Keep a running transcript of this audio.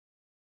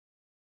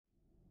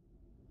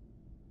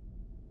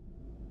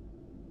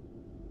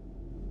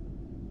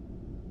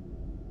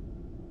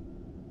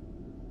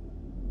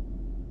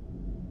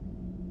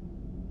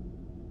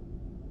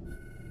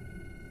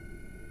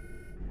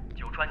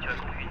川全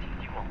空域紧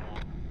急广播，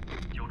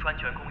九川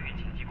全空域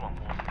紧急广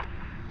播，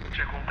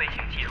制空飞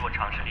行器若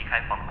尝试离开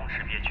防空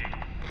识别区，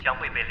将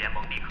会被联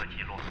盟立刻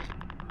击落。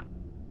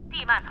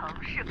地幔层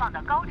释放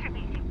的高致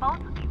命性孢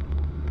子病毒，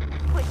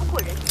会通过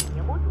人体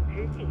黏膜组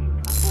织进行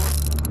传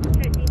播，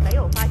至今没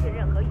有发现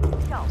任何有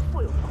效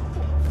或有防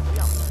护功能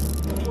的药物。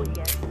目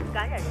前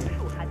感染人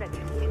数还在持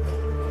续增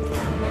加。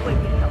为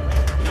减少危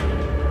害，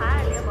海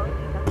岸联盟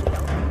已将小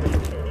组队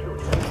迅速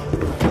撤离，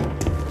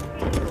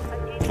禁止九川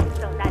居民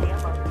等待联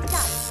盟下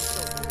一次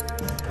救援。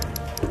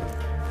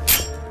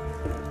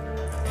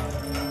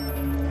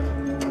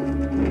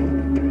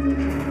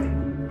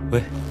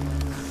喂，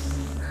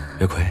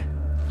月葵，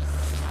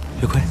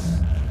月葵，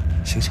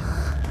醒醒！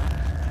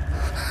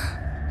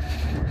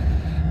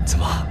怎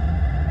么，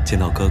见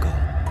到哥哥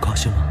不高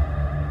兴吗？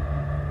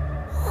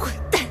混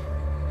蛋！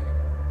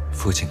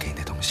父亲给你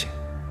的东西，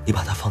你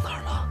把它放哪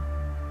儿了？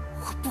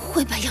我不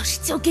会把钥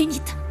匙交给你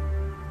的。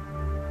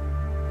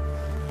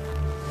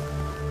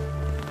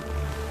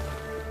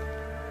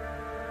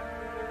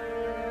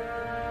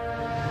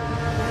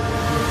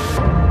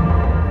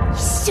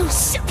休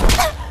想！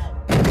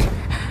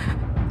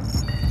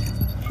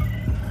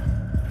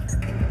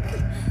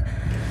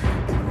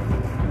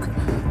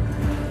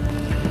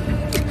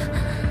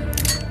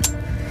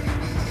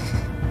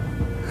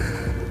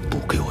不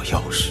给我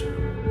钥匙，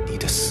你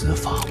的死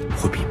法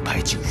会比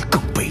白鲸鱼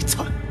更悲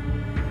惨。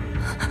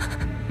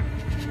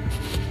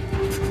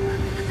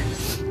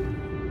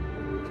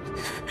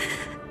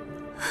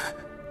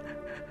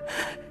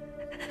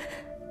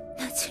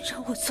那请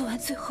让我做完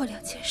最后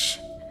2件事。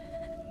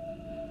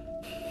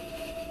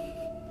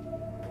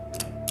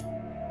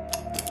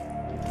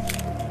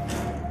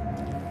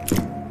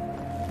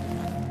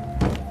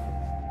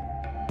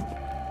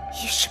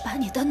一是把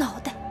你的脑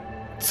袋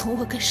从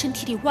我跟身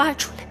体里挖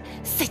出来，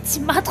塞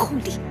进马桶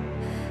里，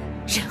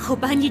然后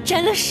把你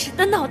沾了屎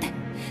的脑袋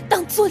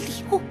当做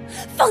礼物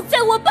放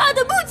在我爸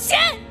的墓前。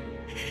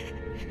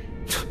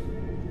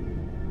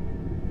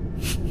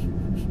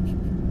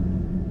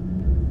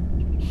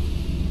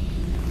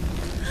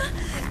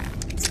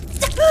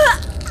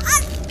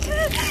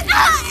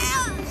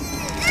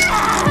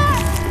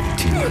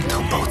地幔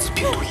藤孢子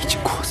病毒已经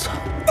扩散，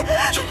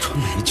九川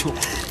没救了。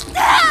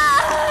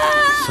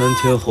3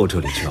天后，这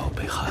里就要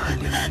被海岸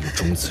联盟的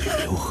中子源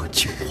流和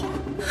净化，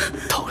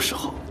到时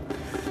候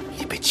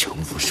你被强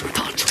辐射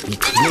打成一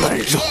坨烂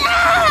肉。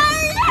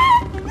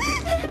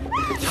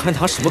你还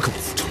拿什么跟我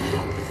复仇？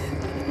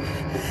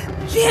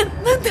联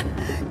盟的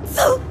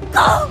走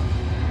狗！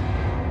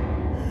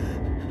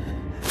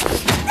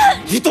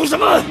你懂什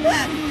么？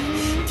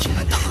地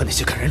幔藤和那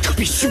些感染者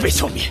必须被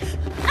消灭，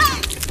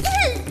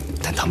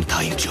但他们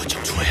答应只要交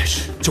出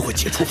H， 就会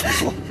解除封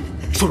锁，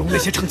收容那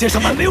些成千上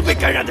万没有被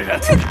感染的人。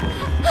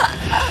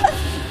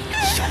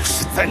钥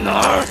匙在哪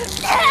儿？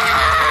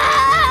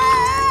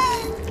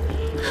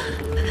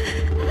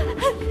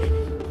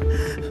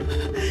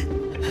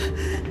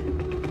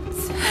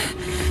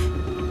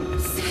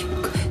最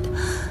贵的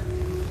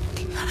第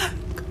2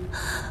个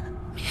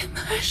密码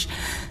是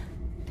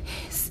第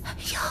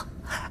312。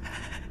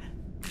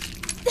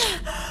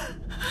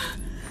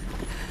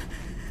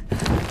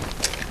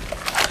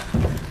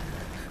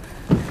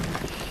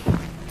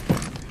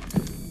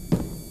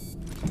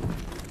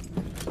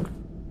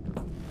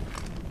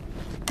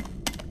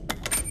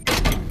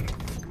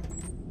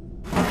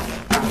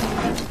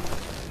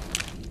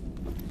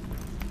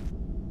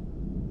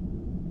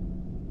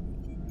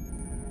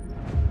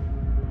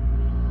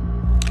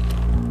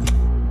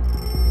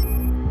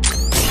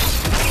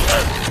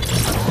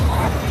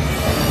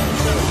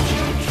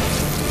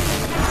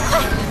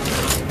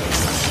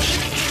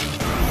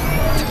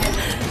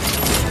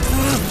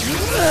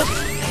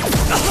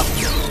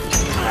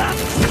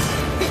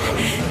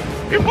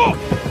停步！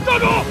站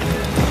住！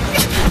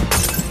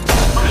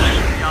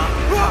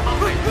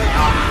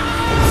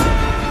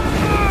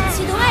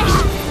启动爱时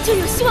就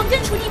有希望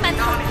根除地幔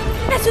藤，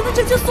那就能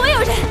拯救所有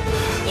人。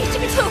你这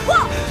个蠢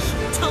货！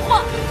蠢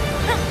货！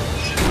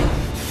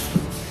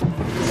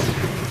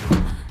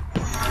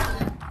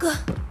哥，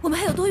我们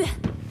还有多远？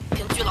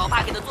根据老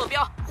爸给的坐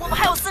标，我们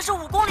还有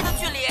45公里的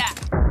距离。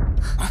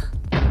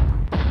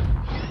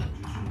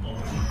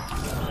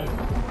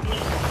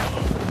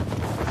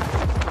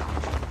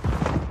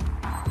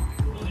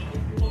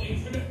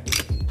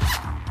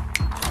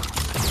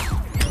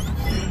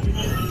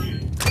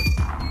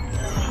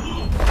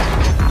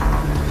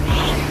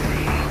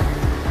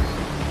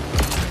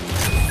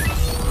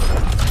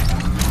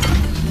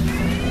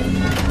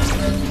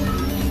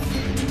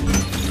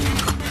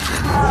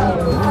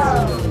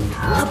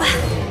老爸，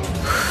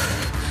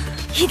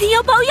一定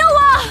要保佑我！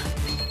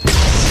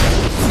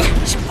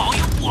是保佑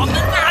我们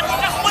呐，你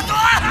个混蛋！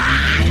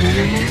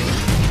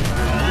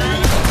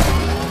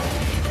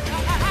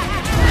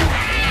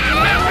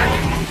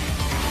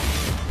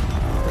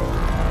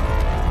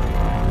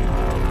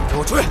给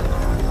我追！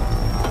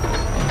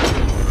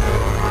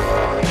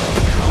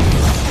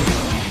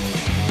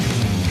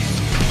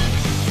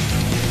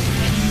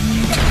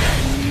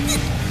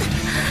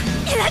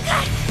你来开！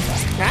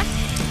啊！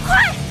快！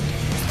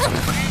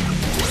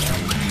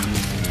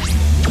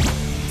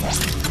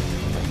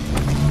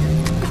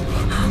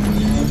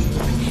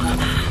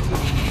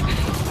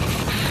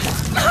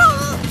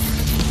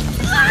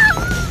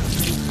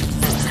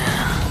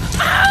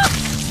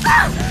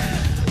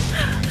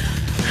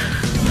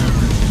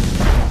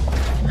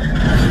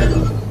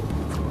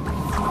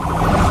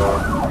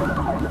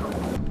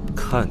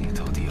看你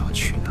到底要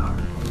去哪儿。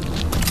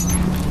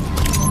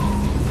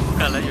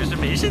看来也是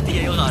没身体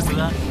也有好处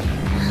啊。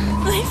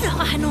为什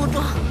么还那么多？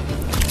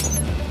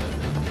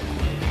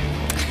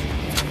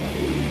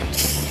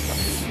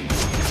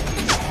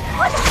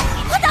我打！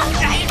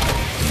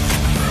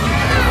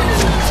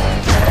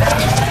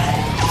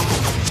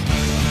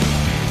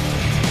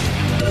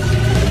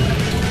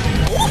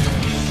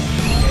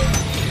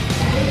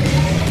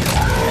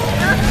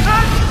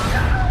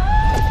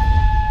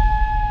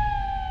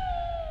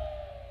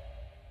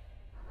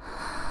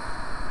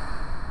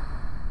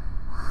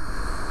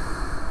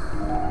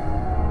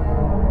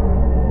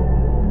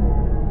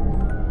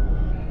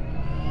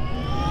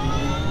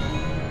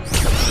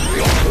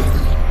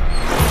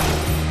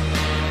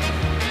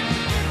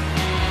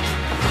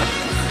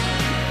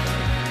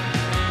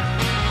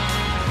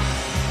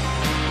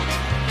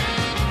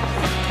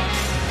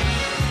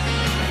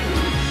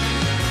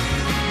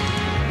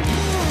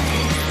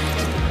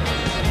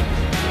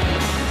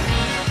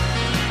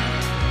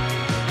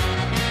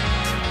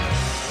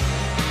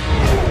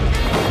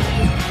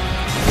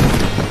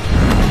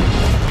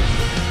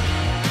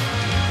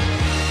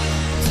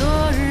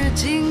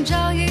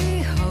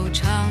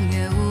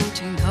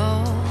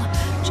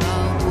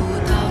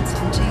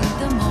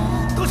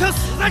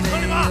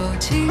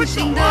清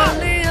醒的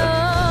理由，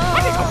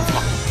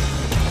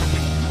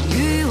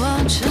欲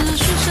望持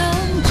续生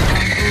长，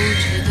不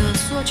值得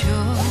索求，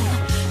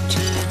直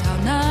到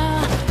那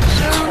生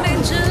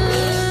命之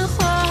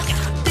花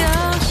凋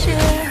谢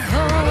后，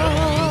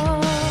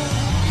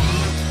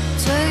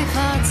最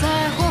怕在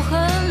火痕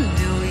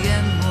流淹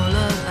没了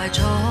白昼，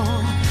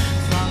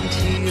放弃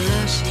了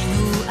喜怒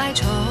哀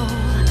愁，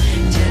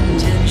渐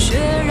渐血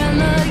染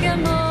了眼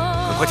眸。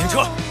赶快停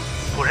车！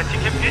不然今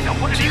天别想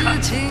活着离开。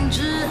至情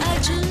至爱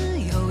只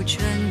有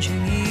全军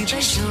一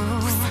杯酒，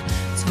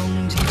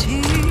从今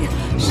起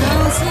生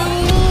死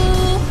无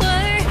悔，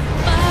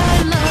白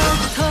了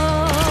头。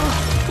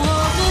我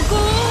不顾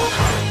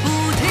不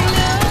停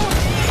留，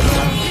何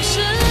必是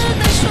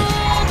那说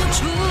不出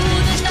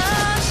的那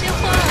些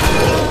话，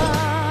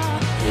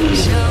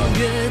相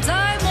约在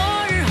末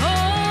日后。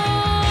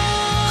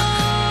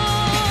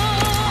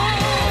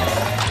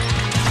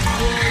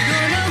我若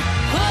能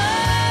回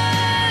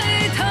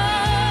头，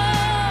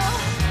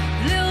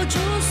留住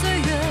岁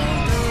月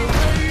的温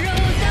柔，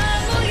淡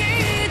漠已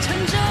成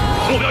舟。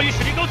目标已驶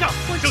离高下，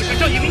正式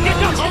向你明天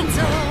站好。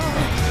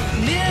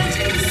灭尽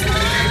所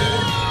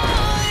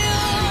有，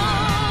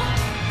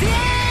点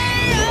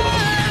燃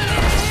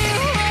灵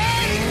魂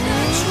的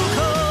出口，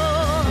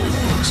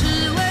只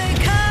为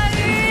看一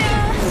眼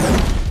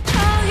长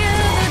夜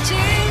的尽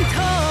头。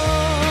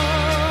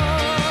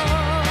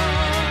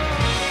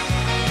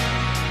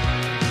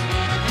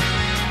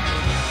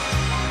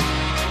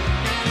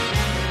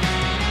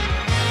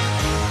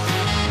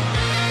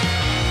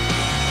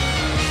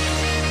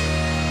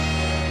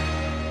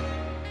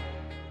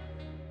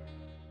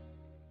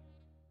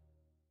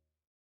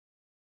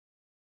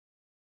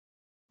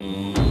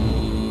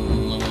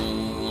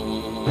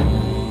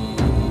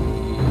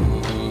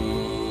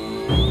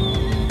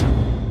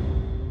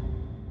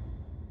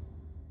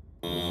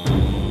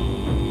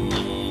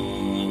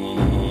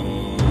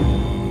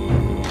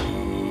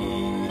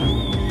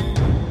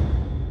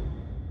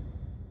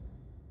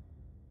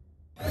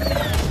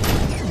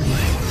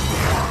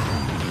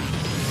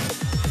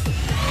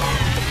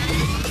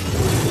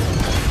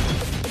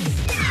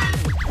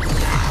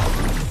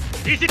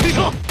立即停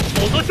车，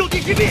否则就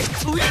地击毙！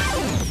快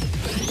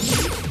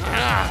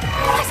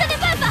想点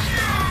办法！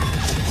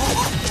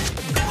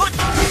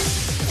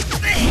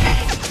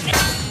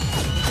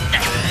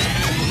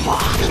哇，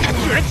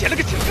居然捡了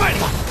个井盖的！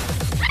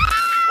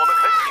我们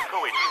恳请各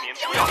位居民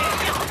不要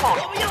暴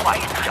露怀疑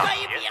抢劫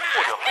或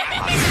者非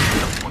法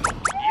等活动，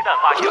一旦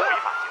发现违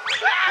法行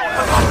为，有关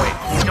法规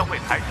将会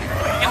采取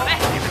最严厉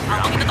的治安。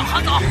你的导航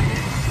走。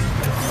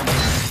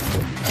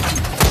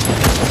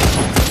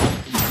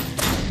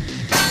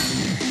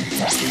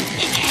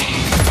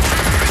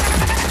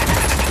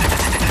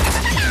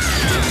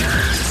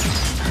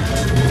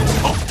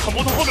看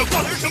摩托后面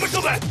挂的是什么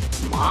设备？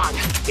妈的，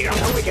得让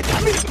单位给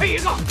产品配一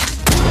个。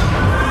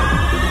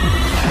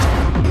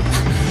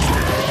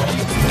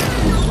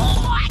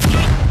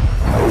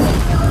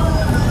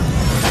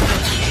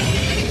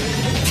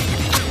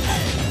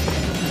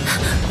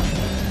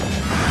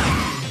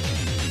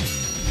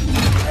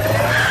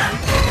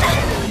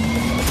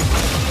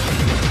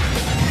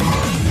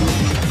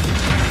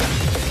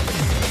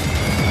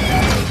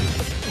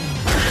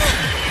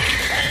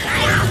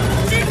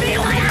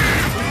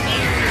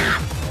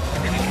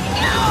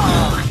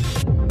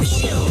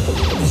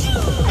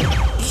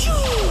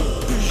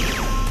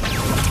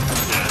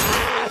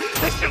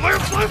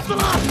烦死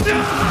了！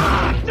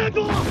站住！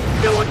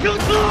给我停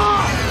车！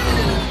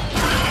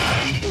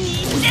你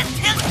先停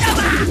下吧！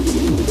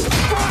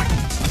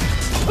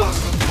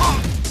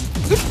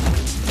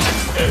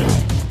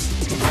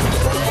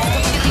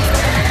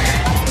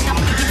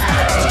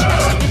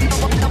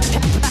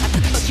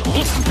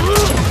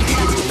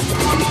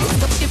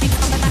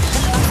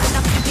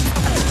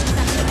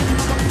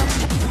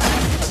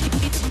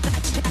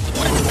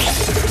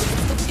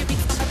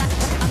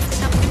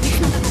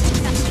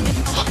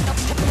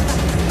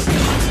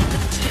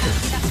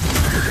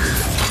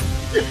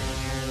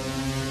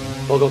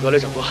报告格雷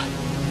长官，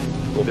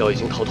目标已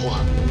经逃脱。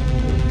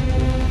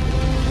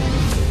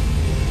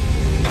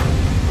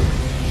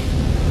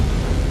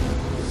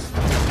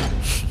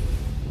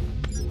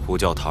呼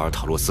叫塔尔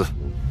塔洛斯。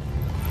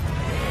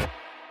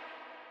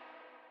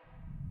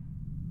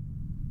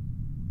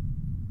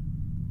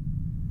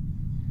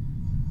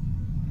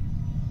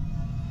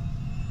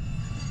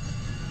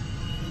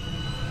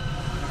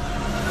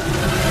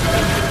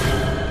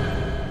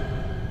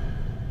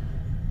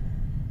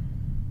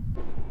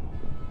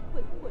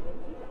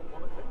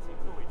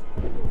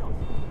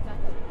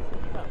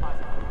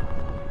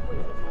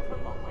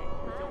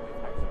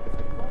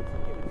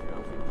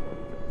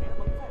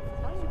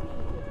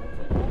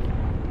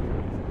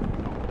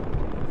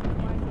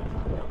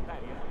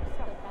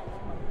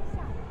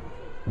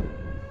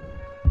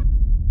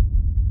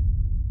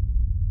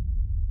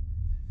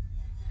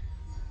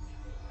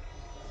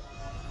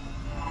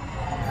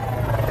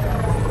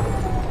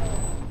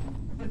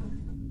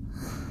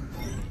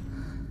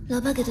老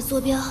爸给的坐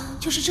标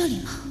就是这里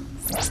吗？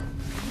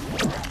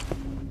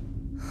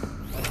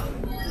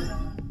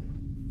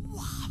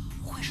哇，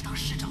不愧是当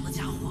市长的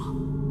家伙，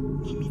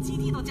秘密基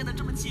地都建得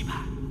这么气派。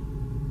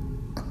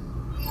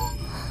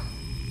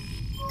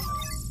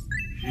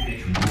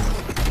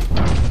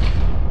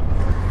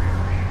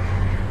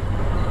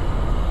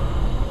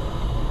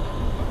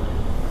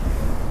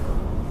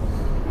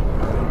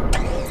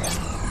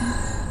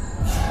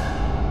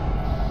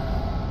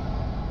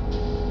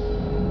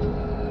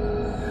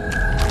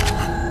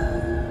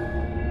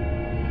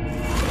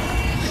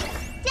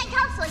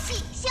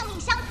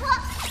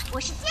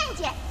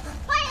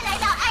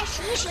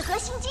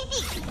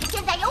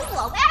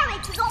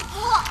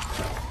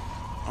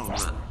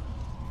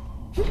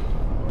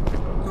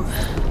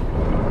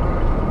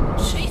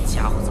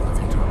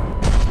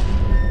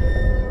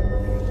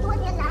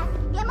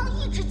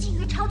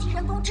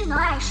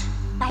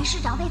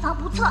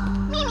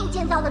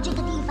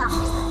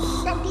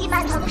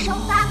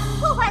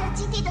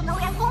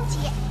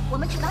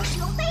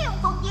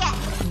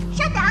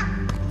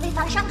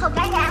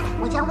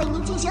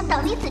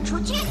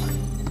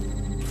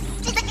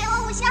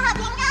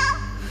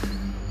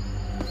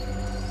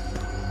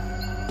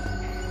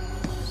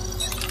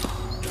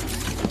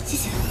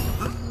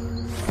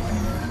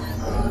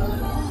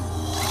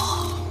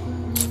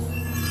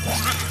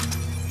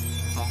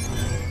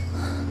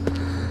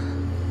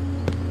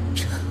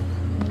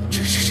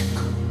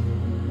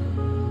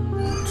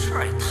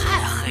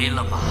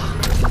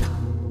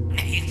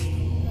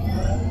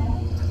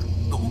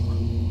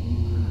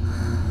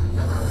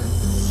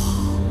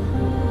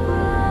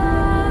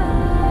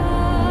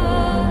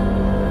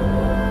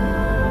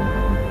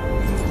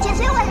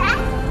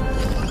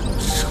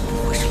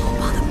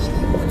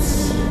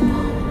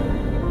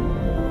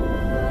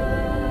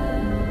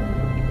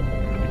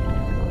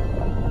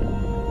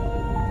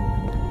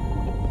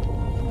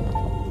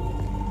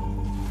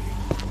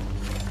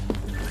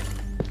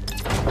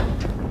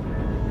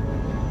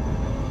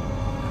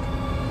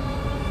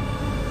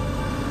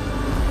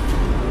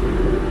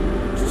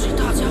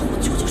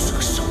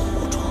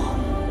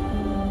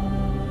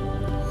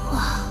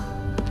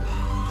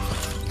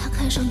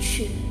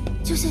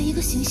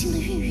行星的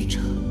孕育者，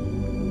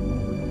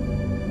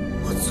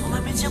我从来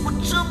没见过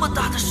这么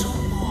大的生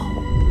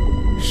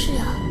物。是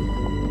啊，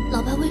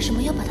老爸为什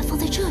么要把它放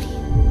在这里？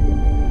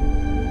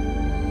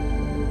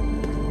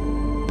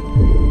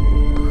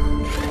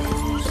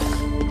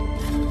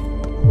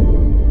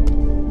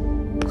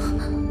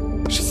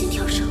是心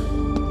跳声，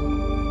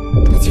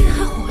它竟然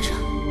还活着。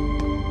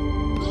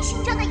你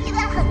心中的疑问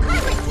很快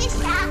会揭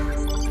晓。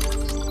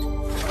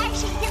暗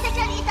示已经在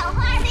这里等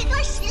候2倍多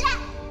时了，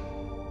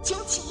请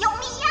启用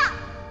密钥。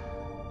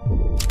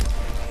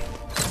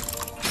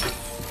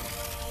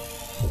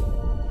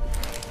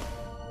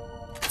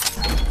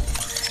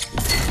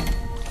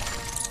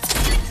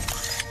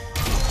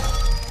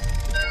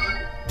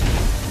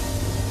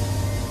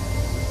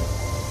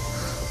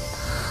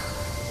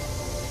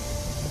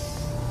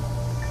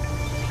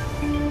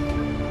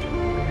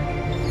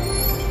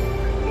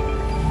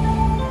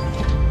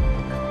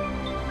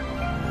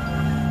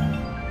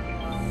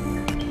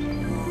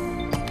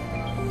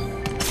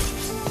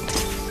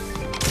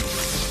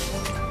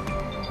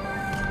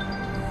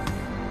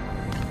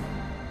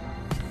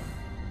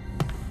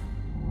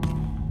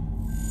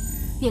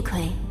月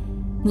葵，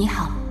你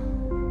好。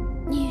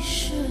你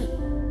是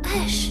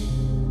艾什？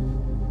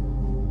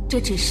这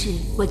只是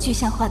我具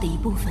象化的一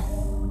部分。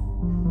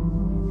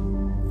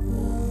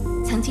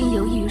曾经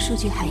游弋于数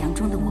据海洋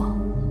中的我，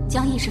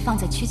将意识放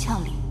在躯壳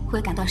里，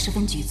会感到十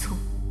分局促。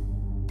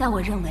但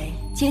我认为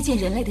接近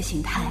人类的形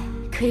态，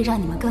可以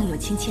让你们更有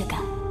亲切感。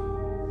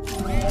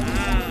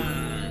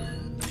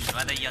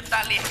说的有道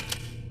理。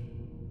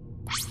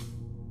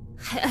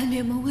海岸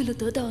联盟为了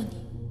得到你，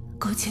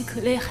苟且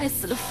可累，害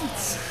死了父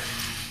亲。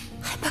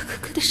还把哥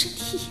哥的身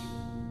体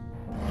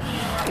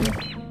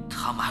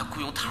他们还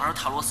雇佣塔尔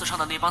塔罗斯上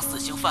的那帮死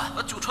刑犯，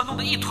把九川弄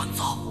得一团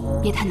糟。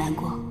别太难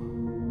过，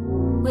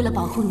为了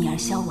保护你而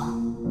消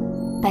亡，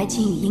白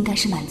金羽应该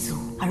是满足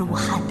而无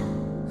憾的。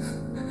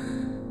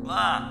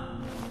哇，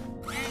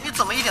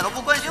一点都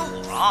不关心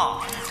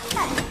我。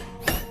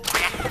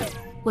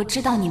我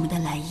知道你们的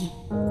来意，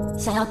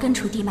想要根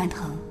除地幔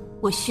藤，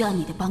我需要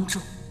你的帮助。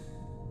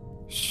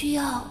需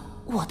要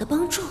我的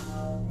帮助？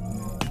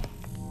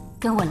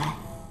跟我来。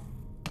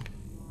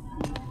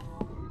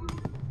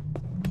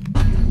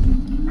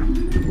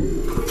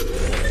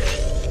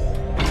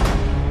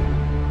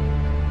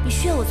你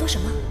需要我做什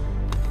么？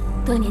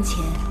多年前，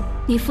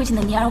你父亲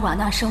的尼尔瓦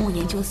纳生物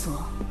研究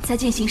所在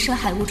进行深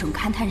海物种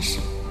勘探时，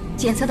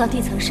检测到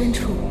地层深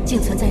处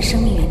竟存在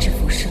生命源质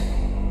辐射。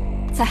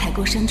在海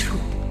沟深处，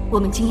我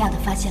们惊讶地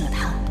发现了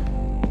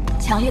它，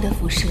强烈的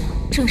辐射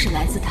正是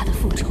来自它的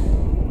腹中。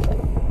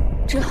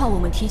之后，我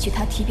们提取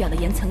它体表的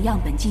岩层样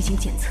本进行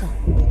检测，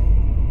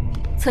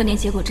测年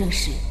结果证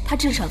实，它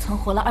至少存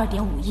活了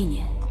2.5亿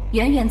年，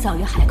远远早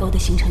于海沟的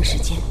形成时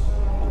间。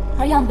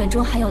而样本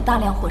中含有大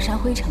量火山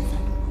灰成分，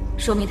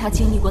说明它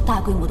经历过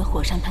大规模的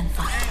火山喷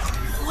发。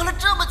活了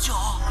这么久，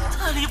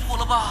太离谱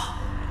了吧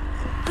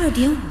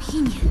！2.5亿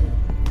年，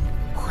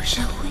火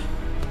山灰？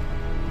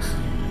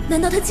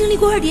难道它经历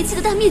过2叠纪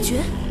的大灭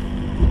绝？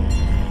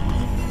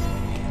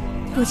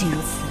不仅如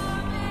此，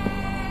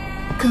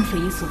更匪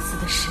夷所思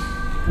的是，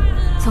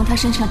从他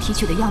身上提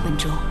取的样本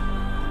中，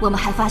我们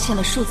还发现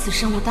了数次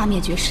生物大灭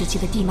绝时期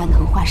的地幔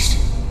藤化石。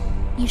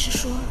你是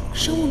说，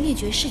生物灭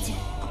绝事件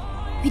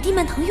与地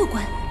幔藤有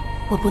关？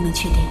我不能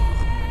确定，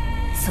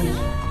所以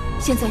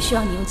现在需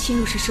要你用侵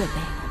入式设备，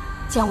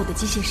将我的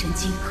机械神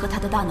经和他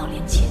的大脑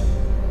连接，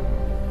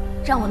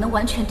让我能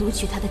完全读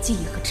取他的记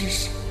忆和知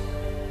识。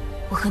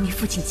我和你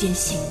父亲坚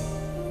信，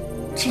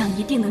这样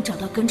一定能找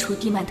到根除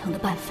地幔藤的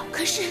办法。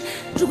可是，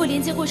如果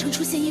连接过程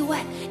出现意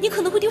外，你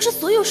可能会丢失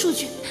所有数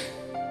据，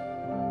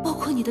包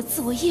括你的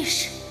自我意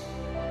识。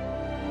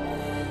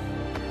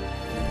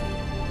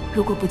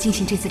如果不进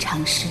行这次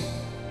尝试，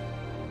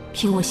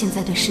凭我现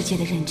在对世界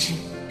的认知，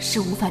是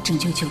无法拯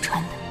救九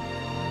川的。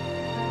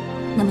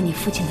那么你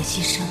父亲的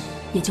牺牲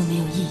也就没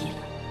有意义了。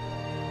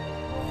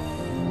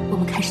我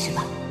们开始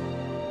吧。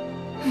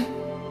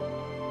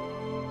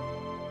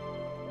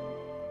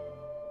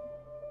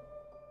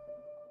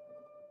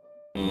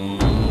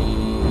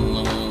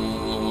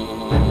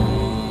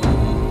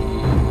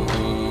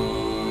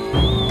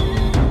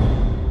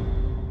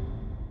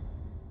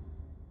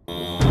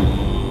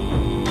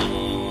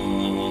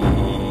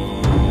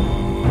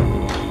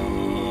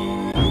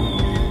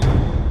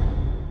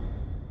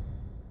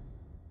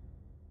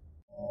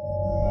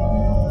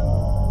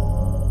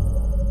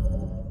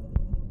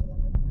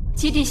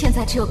基地现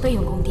在只有备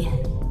用供电，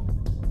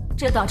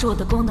这导致我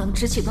的功能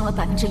只启动了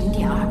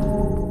0.2%。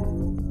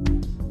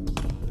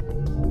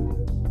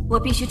我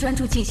必须专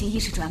注进行意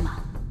识转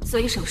码，所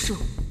以手术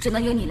只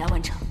能由你来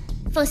完成。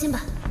放心吧，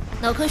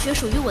脑科学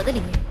属于我的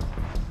领域。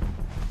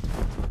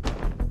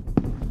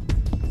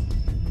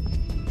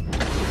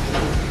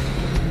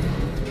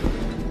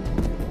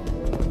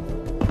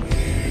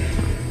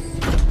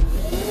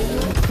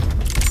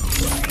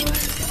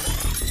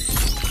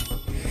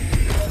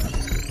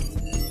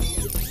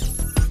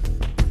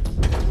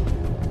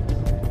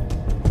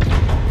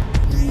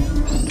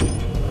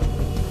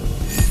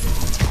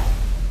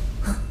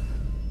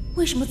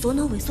为什么左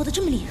脑萎缩得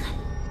这么厉害？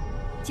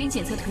经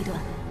检测推断，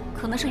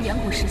可能是远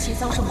古时期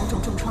遭受某种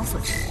重创所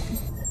致。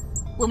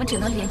我们只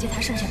能连接他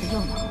剩下的右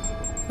脑。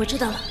我知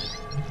道了。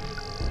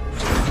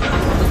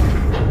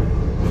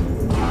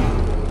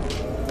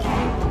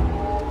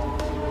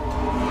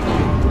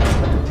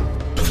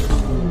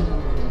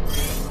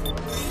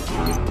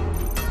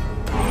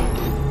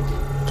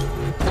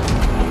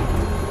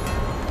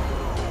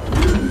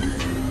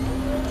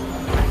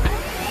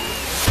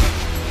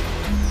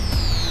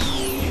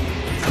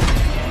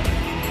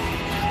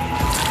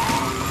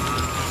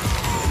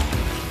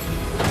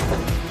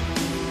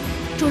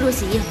注入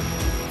洗液，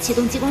启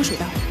动激光水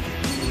道。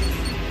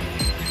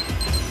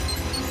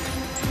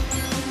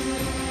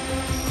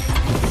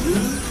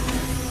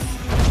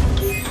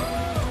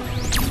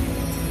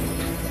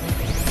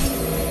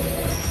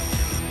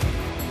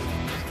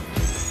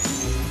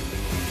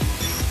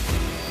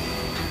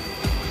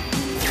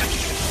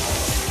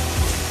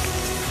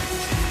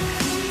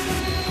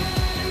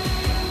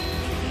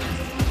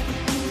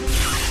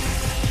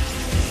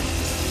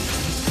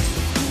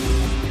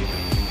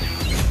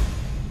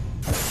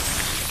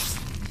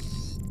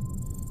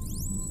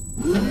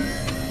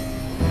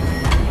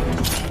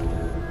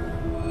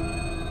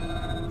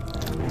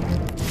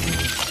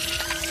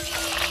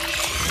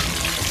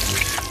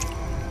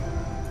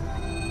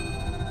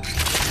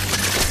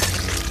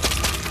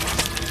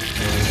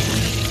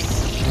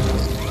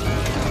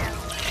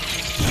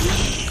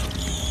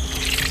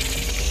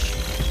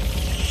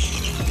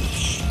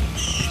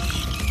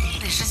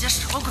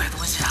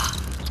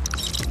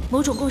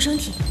某种共生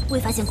体，未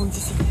发现攻击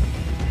性。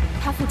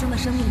它腹中的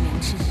生命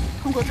原质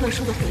通过特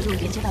殊的回路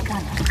连接到大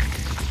脑，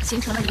形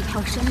成了一套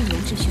生命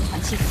原质循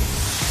环系统。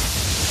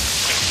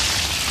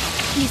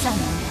地下能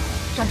量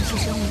让这些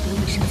生物得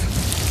以生存。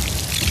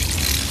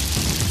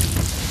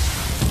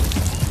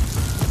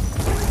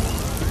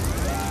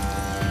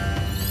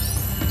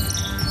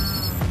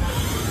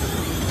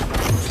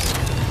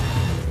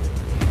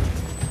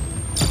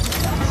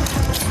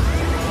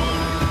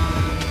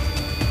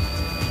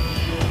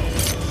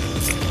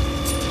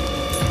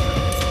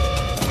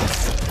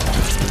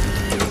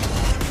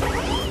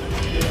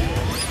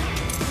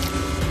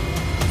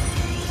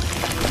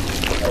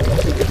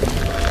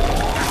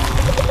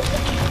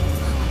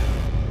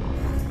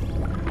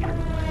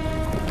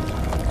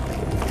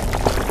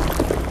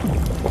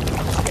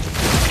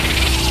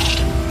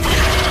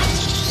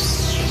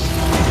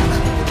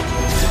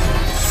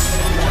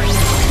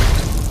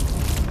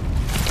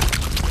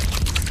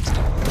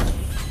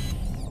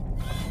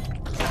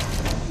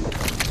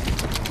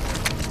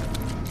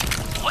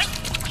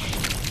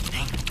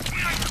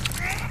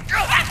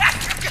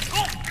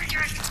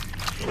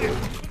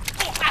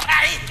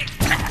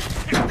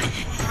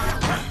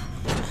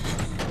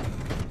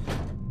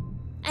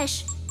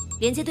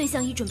连接对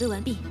象已准备完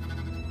毕。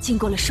经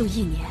过了数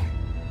亿年，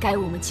该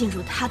我们进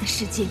入他的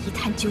世界一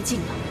探究竟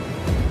了。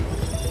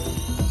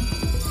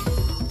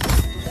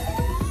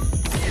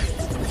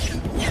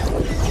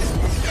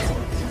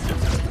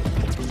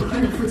我和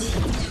你父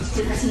亲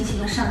对他进行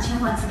了上千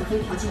万次的非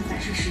条件反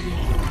射实验，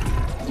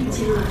并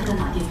记录了他的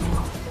脑电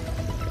波，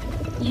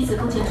以此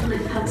构建出了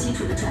一套基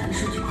础的转移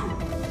数据库。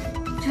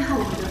之后，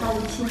我们得到了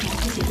一些模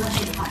糊且断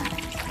续的画面，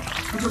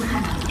从中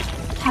看到了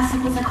他似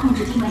乎在控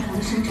制地脉藤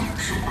的生长和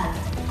衰败。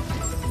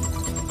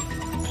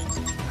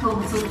可我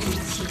们做的这一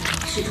切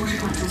始终是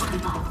管中窥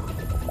豹。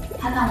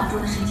他大脑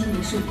中的神经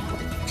元数量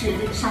是人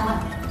类的上万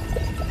倍。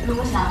如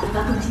果想要得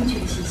到更精确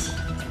的信息，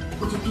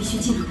我就必须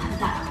进入他的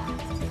大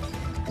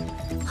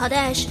脑。好的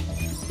，Ash，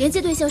连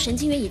接对象神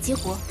经元已激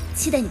活，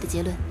期待你的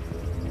结论。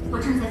我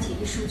正在解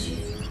译数据。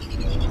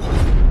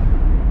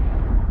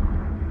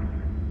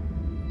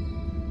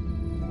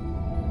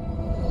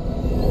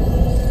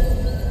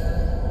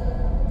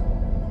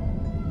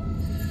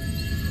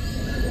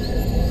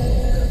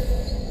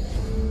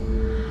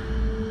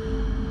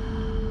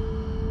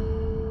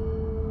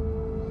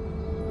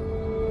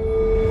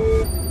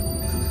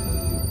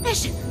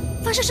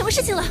发生什么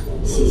事情了？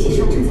信息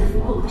上正在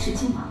俘获我的神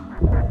经网。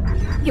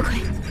月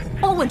葵，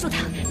帮我稳住他。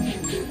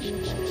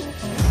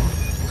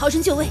好生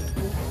就位。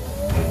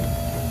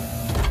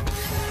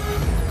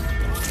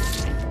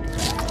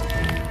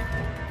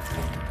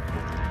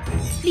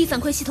力反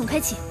馈系统开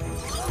启。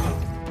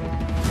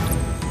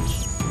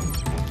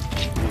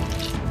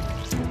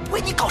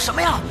喂，你搞什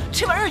么呀？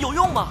这玩意儿有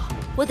用吗？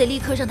我得立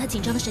刻让他紧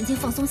张的神经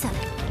放松下来。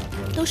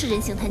都是人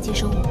形碳基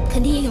生物，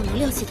肯定也有能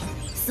量系统，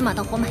死马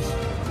当活马医。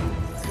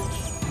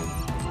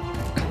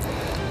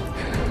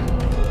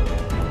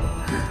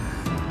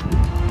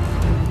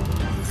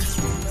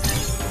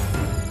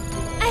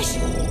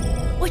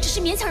我只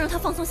是勉强让他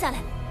放松下来，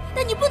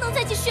但你不能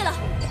再继续了，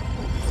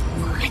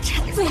我还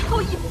差最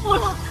后一步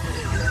了。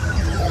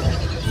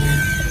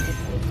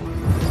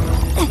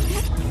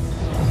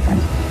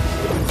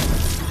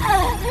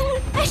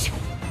艾什，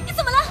你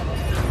怎么了？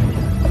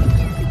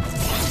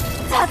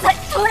他在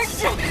吞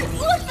噬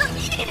我的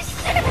意识，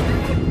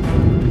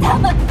他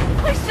们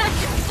会摄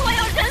取所有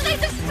人类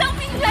的生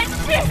命原质。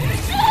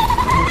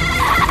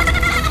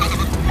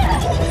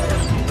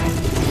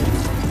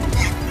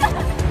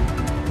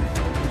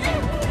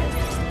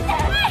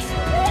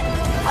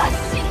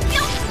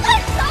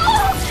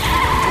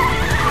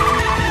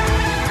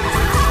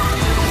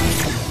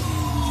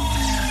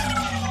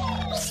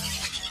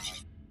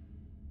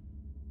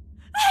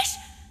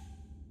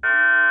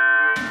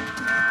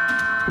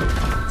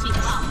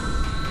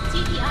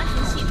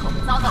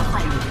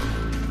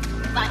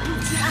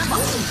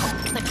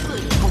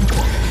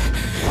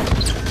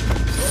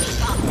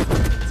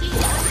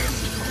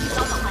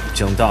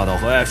将大岛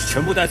和 H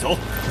全部带走。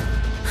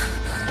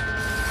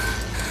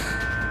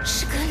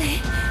是格雷。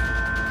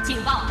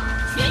警报！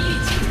全域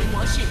清理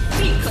模式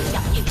立刻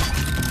响应。